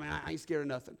says, oh man, I ain't scared of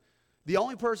nothing. The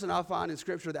only person I find in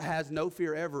Scripture that has no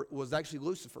fear ever was actually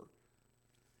Lucifer.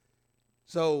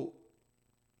 So,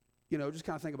 just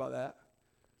kind of think about that.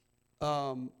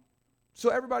 So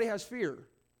everybody has fear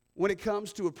when it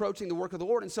comes to approaching the work of the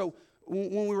Lord. And so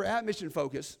when we were at Mission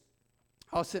Focus,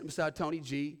 I was sitting beside Tony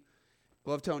G.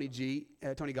 Love Tony G.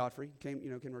 Tony Godfrey came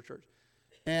to our church.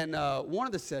 And one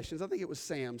of the sessions, I think it was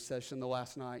Sam's session the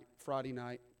last night, Friday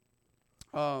night,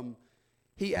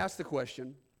 he asked the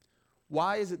question,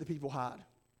 why is it that people hide?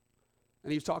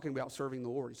 And he was talking about serving the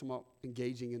Lord. He's talking about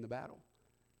engaging in the battle.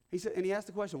 He asked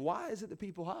the question, why is it that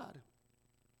people hide?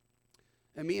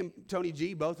 And me and Tony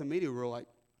G both immediately were like,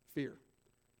 fear.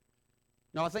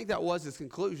 Now, I think that was his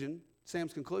conclusion,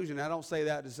 Sam's conclusion. I don't say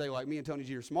that to say like me and Tony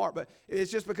G are smart, but it's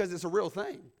just because it's a real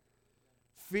thing.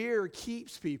 Fear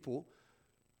keeps people.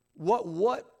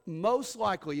 What most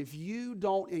likely, if you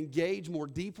don't engage more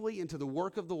deeply into the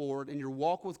work of the Lord and your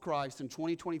walk with Christ in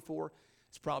 2024,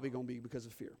 it's probably going to be because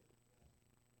of fear.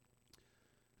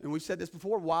 And we've said this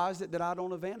before, why is it that I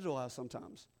don't evangelize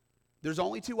sometimes? There's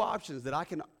only two options that I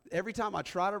can, every time I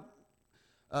try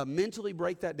to mentally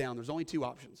break that down, there's only two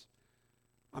options.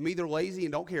 I'm either lazy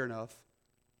and don't care enough,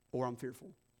 or I'm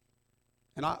fearful.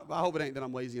 And I hope it ain't that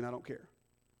I'm lazy and I don't care.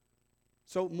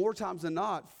 So more times than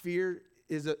not, fear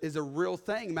is a real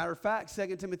thing. Matter of fact,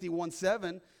 2 Timothy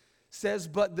 1:7 says,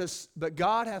 but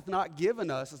God hath not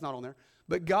given us, it's not on there,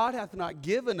 but God hath not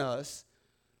given us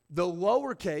the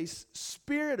lowercase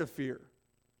spirit of fear.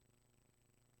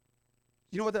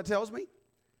 You know what that tells me?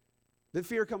 That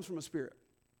fear comes from a spirit.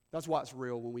 That's why it's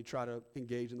real when we try to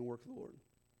engage in the work of the Lord.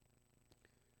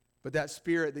 But that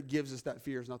spirit that gives us that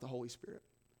fear is not the Holy Spirit.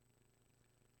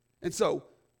 And so,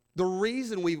 the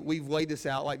reason we've laid this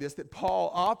out like this, that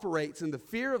Paul operates in the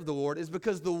fear of the Lord, is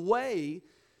because the way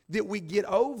that we get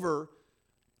over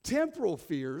temporal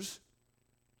fears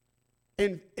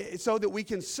and so that we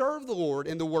can serve the Lord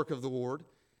in the work of the Lord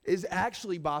is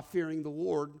actually by fearing the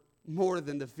Lord more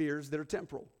than the fears that are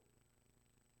temporal.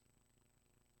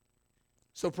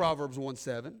 So Proverbs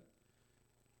 1:7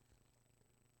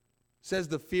 says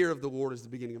the fear of the Lord is the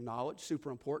beginning of knowledge, super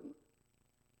important.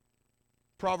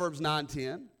 Proverbs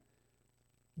 9:10,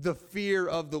 the fear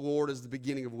of the Lord is the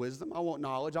beginning of wisdom. I want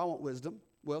knowledge, I want wisdom.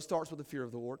 Well, it starts with the fear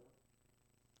of the Lord.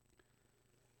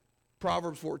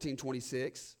 Proverbs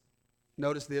 14:26,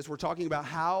 notice this, we're talking about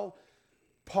how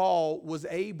Paul was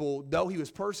able, though he was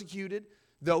persecuted,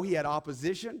 though he had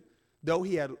opposition, though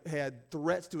he had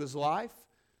threats to his life,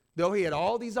 though he had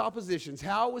all these oppositions,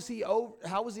 how was he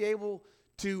able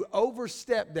to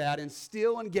overstep that and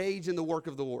still engage in the work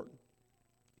of the Lord?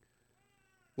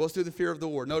 Well, it's through the fear of the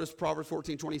Lord. Notice Proverbs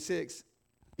 14:26.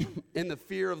 In the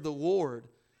fear of the Lord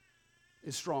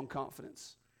is strong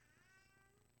confidence.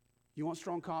 You want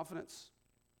strong confidence?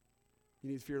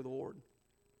 You need to fear the Lord.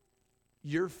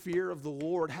 Your fear of the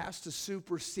Lord has to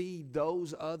supersede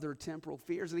those other temporal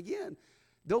fears. And again,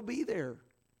 they'll be there.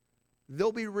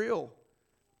 They'll be real.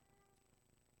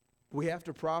 We have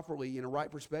to properly, in a right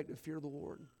perspective, fear the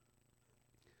Lord.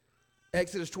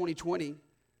 Exodus 20:20.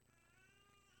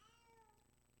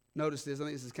 Notice this. I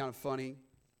think this is kind of funny.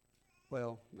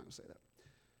 Well, I'm not going to say that.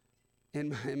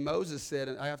 And Moses said,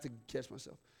 and I have to catch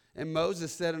myself. And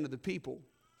Moses said unto the people,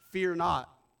 fear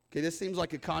not. Okay, this seems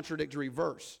like a contradictory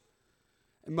verse.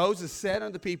 And Moses said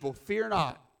unto the people, fear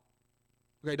not.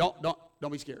 Okay, don't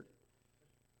be scared.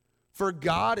 For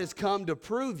God has come to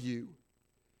prove you,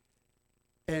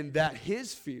 and that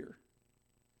his fear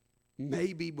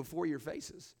may be before your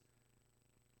faces.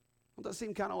 Don't that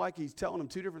seem kind of like he's telling them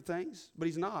two different things? But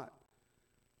he's not.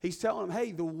 He's telling them,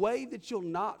 hey, the way that you'll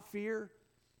not fear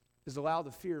is allow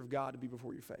the fear of God to be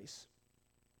before your face.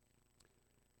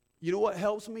 You know what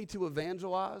helps me to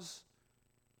evangelize,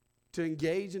 to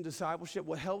engage in discipleship?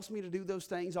 What helps me to do those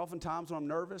things oftentimes when I'm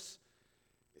nervous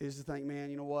is to think, man,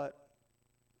 you know what?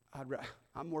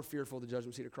 I'm more fearful of the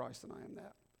judgment seat of Christ than I am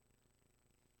that.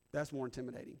 That's more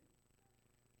intimidating.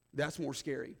 That's more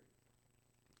scary.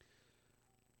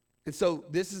 And so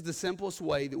this is the simplest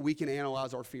way that we can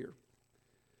analyze our fear.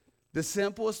 The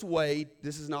simplest way,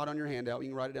 this is not on your handout, you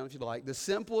can write it down if you'd like. The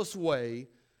simplest way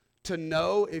to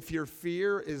know if your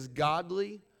fear is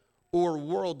godly or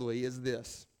worldly is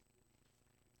this.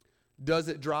 Does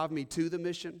it drive me to the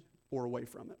mission or away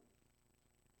from it?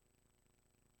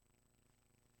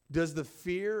 Does the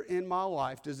fear in my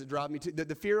life, does it drive me to,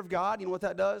 the fear of God, you know what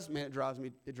that does? Man, it drives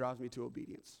me to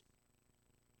obedience.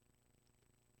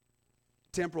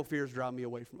 Temporal fears drive me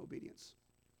away from obedience.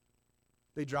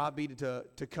 They drive me to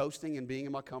coasting and being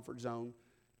in my comfort zone,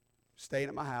 staying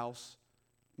at my house,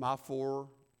 my 4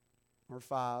 or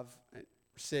 5 or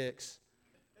 6,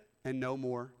 and no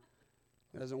more.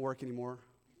 That doesn't work anymore.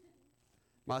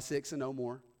 My 6 and no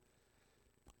more.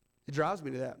 It drives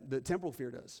me to that. The temporal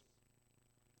fear does.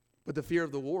 But the fear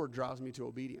of the Lord drives me to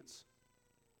obedience.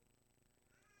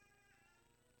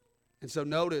 And so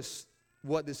notice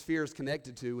what this fear is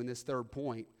connected to in this third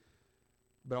point.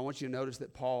 But I want you to notice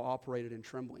that Paul operated in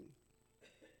trembling.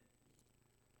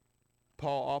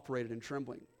 Paul operated in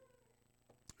trembling.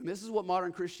 And this is what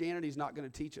modern Christianity is not going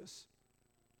to teach us.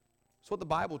 It's what the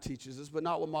Bible teaches us, but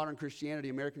not what modern Christianity,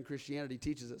 American Christianity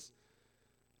teaches us.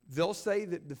 They'll say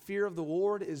that the fear of the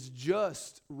Lord is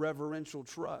just reverential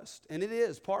trust. And it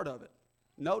is part of it.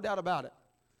 No doubt about it.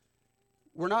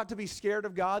 We're not to be scared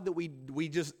of God that we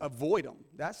just avoid Him.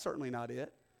 That's certainly not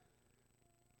it.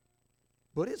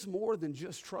 But it's more than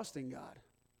just trusting God.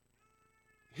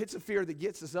 It's a fear that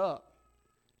gets us up,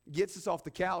 gets us off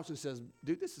the couch and says,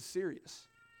 dude, this is serious.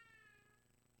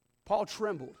 Paul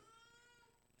trembled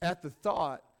at the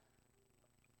thought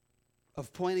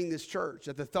of planting this church,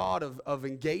 at the thought of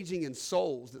engaging in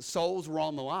souls, that souls were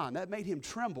on the line. That made him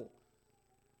tremble.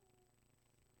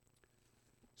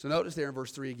 So notice there in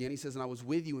verse 3 again, he says, and I was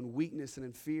with you in weakness and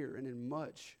in fear and in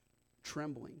much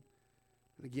trembling.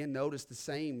 And again, notice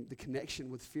the connection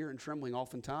with fear and trembling.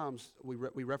 Oftentimes,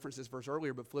 we referenced this verse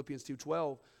earlier, but Philippians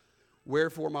 2:12,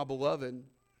 wherefore, my beloved,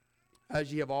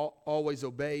 as ye have always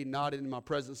obeyed, not in my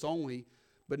presence only,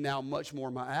 but now much more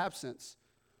in my absence,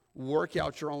 work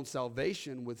out your own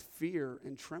salvation with fear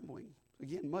and trembling.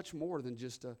 Again, much more than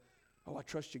just I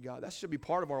trust you, God. That should be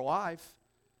part of our life.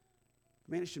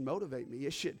 Man, it should motivate me.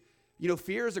 It should.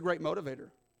 Fear is a great motivator.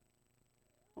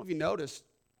 I don't know if you noticed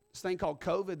this thing called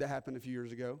COVID that happened a few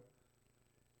years ago.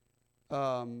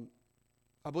 I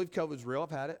believe COVID's real.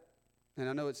 I've had it. And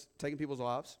I know it's taking people's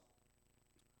lives.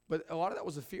 But a lot of that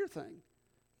was a fear thing.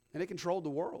 And it controlled the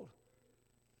world.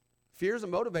 Fear is a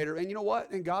motivator. And you know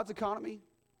what? In God's economy,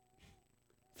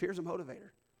 fear is a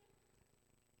motivator.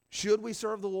 Should we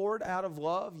serve the Lord out of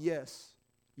love? Yes.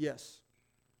 Yes.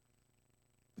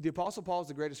 The Apostle Paul is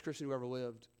the greatest Christian who ever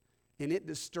lived. And it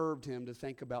disturbed him to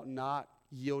think about not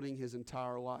yielding his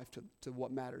entire life to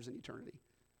what matters in eternity.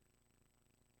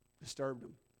 Disturbed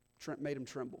him. Made him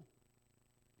tremble.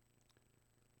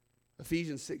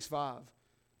 Ephesians 6:5.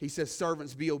 He says,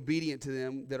 servants, be obedient to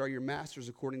them that are your masters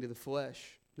according to the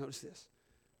flesh. Notice this.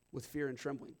 With fear and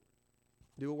trembling.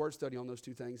 Do a word study on those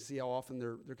two things. See how often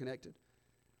they're connected.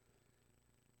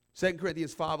 2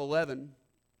 Corinthians 5:11.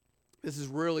 This is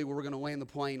really where we're going to land the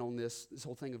plane on this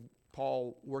whole thing of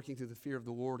Paul working through the fear of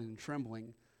the Lord and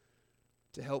trembling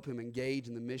to help him engage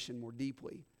in the mission more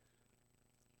deeply.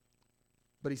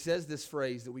 But he says this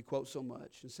phrase that we quote so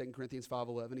much in 2 Corinthians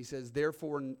 5:11. He says,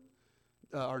 therefore,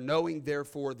 knowing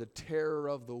therefore the terror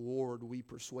of the Lord, we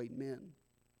persuade men.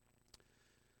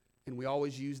 And we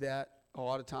always use that a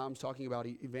lot of times talking about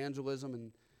evangelism,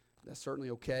 and that's certainly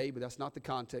okay, but that's not the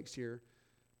context here.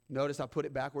 Notice I put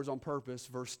it backwards on purpose.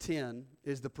 Verse 10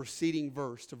 is the preceding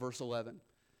verse to verse 11.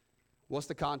 What's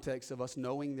the context of us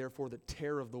knowing, therefore, the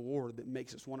terror of the Lord that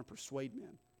makes us want to persuade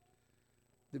men?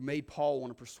 That made Paul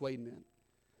want to persuade men.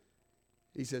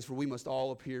 He says, for we must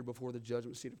all appear before the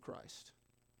judgment seat of Christ.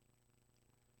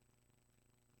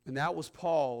 And that was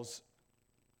Paul's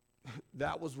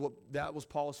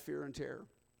fear and terror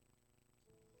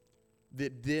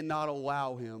that did not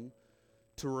allow him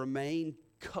to remain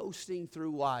coasting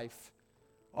through life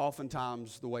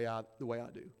oftentimes the way I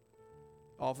do.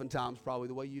 Oftentimes probably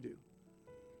the way you do.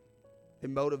 It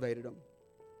motivated him.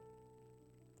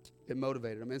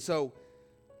 And so,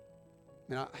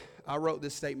 And I wrote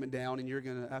this statement down, and you're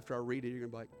going to, after I read it, you're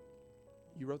going to be like,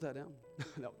 you wrote that down?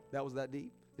 That was that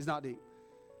deep? It's not deep.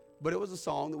 But it was a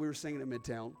song that we were singing at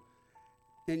Midtown.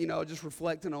 And, just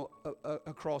reflecting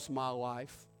across my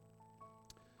life.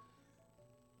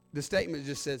 The statement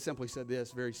simply said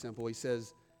this, very simple. He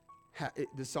says,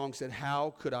 the song said,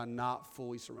 how could I not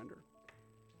fully surrender?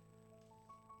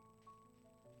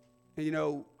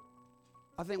 And,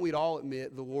 I think we'd all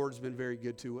admit the Lord's been very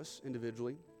good to us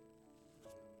individually.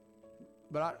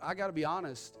 But I got to be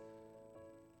honest,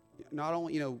 not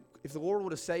only, if the Lord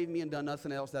would have saved me and done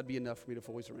nothing else, that'd be enough for me to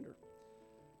fully surrender.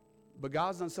 But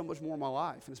God's done so much more in my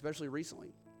life, and especially recently.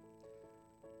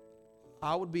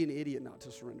 I would be an idiot not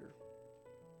to surrender.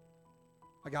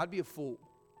 Like, I'd be a fool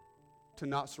to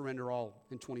not surrender all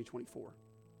in 2024.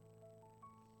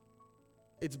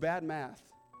 It's bad math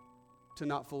to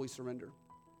not fully surrender.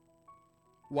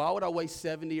 Why would I waste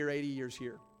 70 or 80 years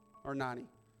here, or 90,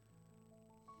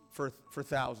 for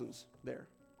thousands there?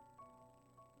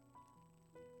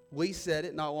 Lee said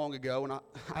it not long ago, and I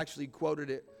actually quoted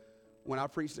it when I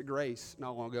preached at Grace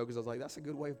not long ago, because I was like, that's a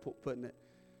good way of putting it.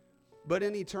 But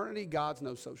in eternity, God's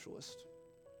no socialist.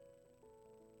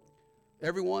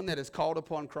 Everyone that is called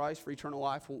upon Christ for eternal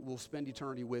life will spend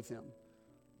eternity with him.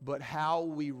 But how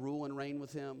we rule and reign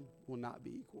with him will not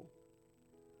be equal.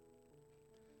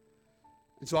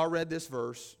 And so I read this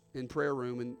verse in prayer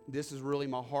room, and this is really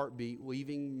my heartbeat,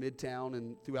 leaving Midtown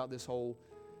and throughout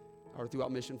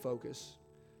Mission Focus.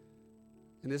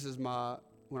 And this is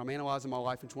when I'm analyzing my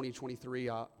life in 2023,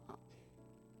 I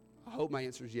hope my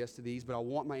answer is yes to these, but I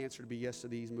want my answer to be yes to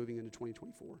these moving into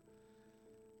 2024.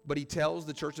 But he tells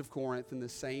the church of Corinth in the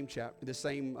same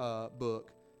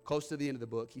book, close to the end of the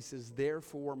book, he says,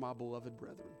 therefore, my beloved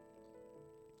brethren,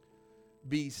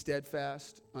 be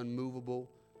steadfast, unmovable,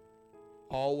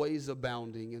 always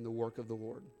abounding in the work of the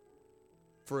Lord,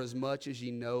 for as much as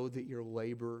ye know that your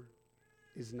labor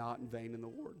is not in vain in the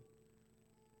Lord.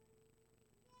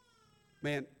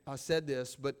 Man, I said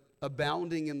this, but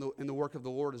abounding in the work of the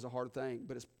Lord is a hard thing,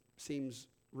 but it seems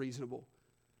reasonable.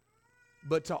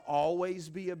 But to always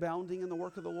be abounding in the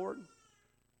work of the Lord,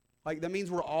 like that means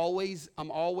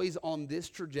I'm always on this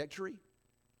trajectory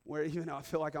where even though I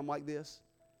feel like I'm like this.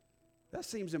 That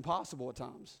seems impossible at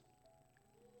times.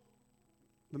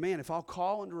 But man, if I'll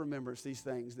call into remembrance these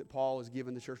things that Paul has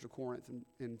given the church of Corinth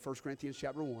in 1 Corinthians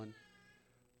chapter 1,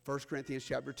 1 Corinthians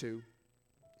chapter 2,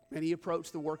 and he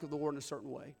approached the work of the Lord in a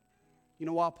certain way. You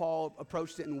know why Paul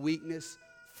approached it in weakness,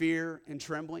 fear, and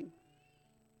trembling?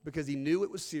 Because he knew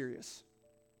it was serious.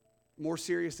 More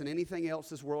serious than anything else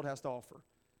this world has to offer.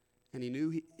 And he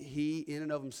knew he in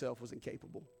and of himself was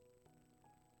incapable.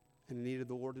 And he needed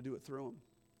the Lord to do it through him.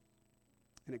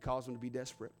 And it caused him to be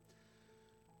desperate.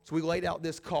 So we laid out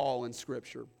this call in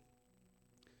Scripture.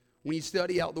 When you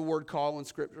study out the word call in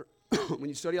Scripture,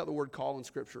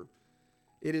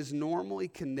 it is normally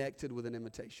connected with an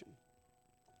invitation.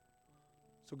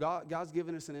 So God's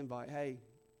given us an invite. Hey,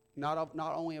 not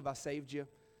only have I saved you,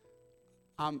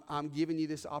 I'm giving you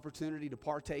this opportunity to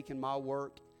partake in my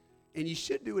work. And you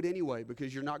should do it anyway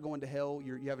because you're not going to hell.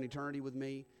 You have an eternity with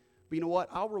me. But you know what?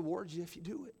 I'll reward you if you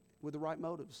do it with the right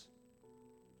motives.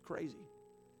 Crazy.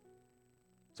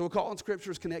 So a call in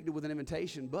Scripture is connected with an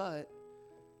invitation, but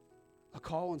a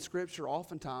call in Scripture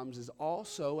oftentimes is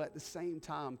also at the same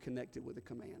time connected with a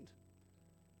command.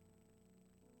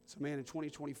 So man, in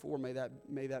 2024,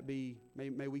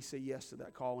 may we say yes to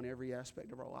that call in every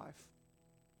aspect of our life.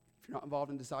 If you're not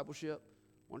involved in discipleship,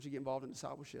 why don't you get involved in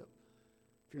discipleship?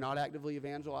 If you're not actively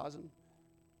evangelizing,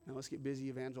 now let's get busy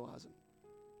evangelizing.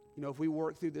 You know, if we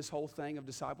work through this whole thing of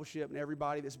discipleship and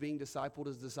everybody that's being discipled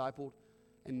is discipled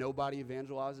and nobody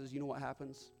evangelizes, you know what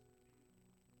happens?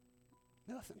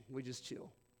 Nothing. We just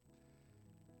chill.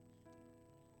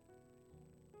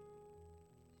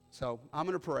 So I'm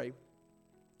going to pray.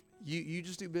 You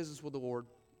just do business with the Lord.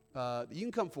 You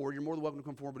can come forward. You're more than welcome to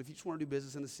come forward. But if you just want to do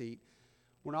business in the seat,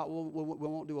 we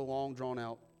won't do a long,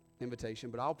 drawn-out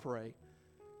invitation. But I'll pray,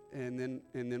 and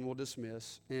then we'll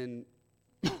dismiss. And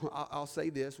I'll say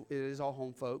this: it is all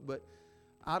home folk, but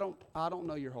I don't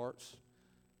know your hearts.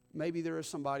 Maybe there is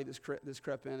somebody that's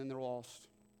crept in and they're lost.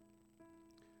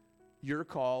 Your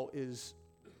call is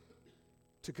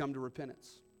to come to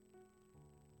repentance,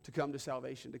 to come to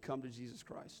salvation, to come to Jesus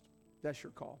Christ. That's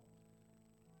your call.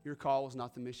 Your call is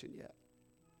not the mission yet.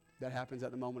 That happens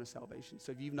at the moment of salvation.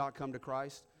 So if you've not come to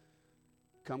Christ,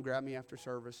 come grab me after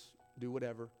service. Do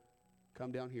whatever.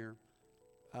 Come down here.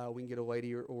 We can get a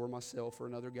lady or myself or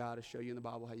another guy to show you in the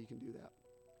Bible how you can do that.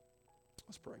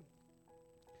 Let's pray.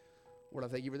 Lord, I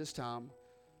thank you for this time.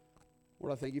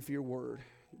 Lord, I thank you for your word.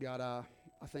 God, I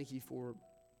thank you for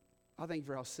I thank you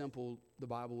for how simple the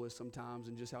Bible is sometimes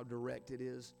and just how direct it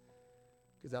is,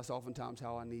 because that's oftentimes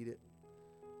how I need it.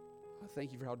 I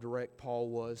thank you for how direct Paul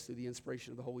was through the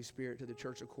inspiration of the Holy Spirit to the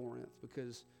church of Corinth,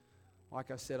 because like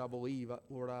I said, I believe,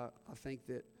 Lord, I think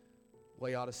that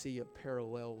Laodicea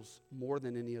parallels, more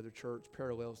than any other church,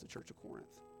 parallels the church of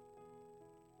Corinth.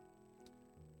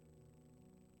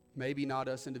 Maybe not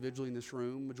us individually in this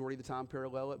room, majority of the time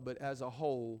parallel it, but as a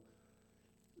whole,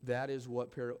 that is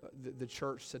what the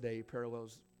church today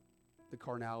parallels the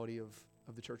carnality of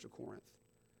the church of Corinth.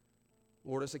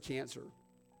 Lord, it's a cancer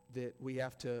that we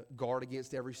have to guard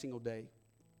against every single day,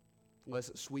 lest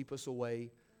it sweep us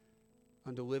away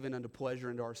unto living unto pleasure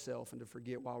unto ourselves and to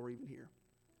forget why we're even here.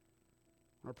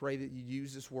 I pray that you'd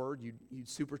use this word, you'd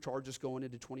supercharge us going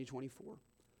into 2024.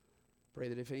 Pray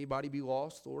that if anybody be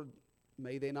lost, Lord,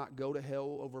 may they not go to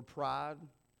hell over pride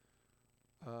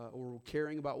or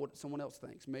caring about what someone else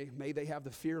thinks. May they have the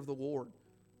fear of the Lord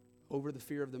over the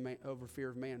fear of over fear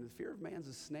of man. The fear of man's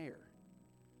a snare.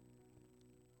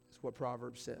 That's what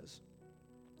Proverbs says.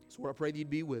 So Lord, I pray that you'd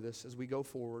be with us as we go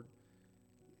forward.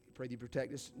 I pray that you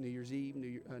protect us New Year's Eve,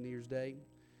 New Year's Day.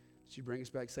 That you bring us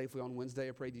back safely on Wednesday.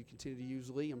 I pray that you continue to use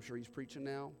Lee. I'm sure he's preaching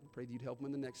now. I pray that you'd help him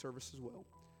in the next service as well.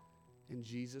 In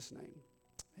Jesus' name,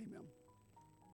 amen.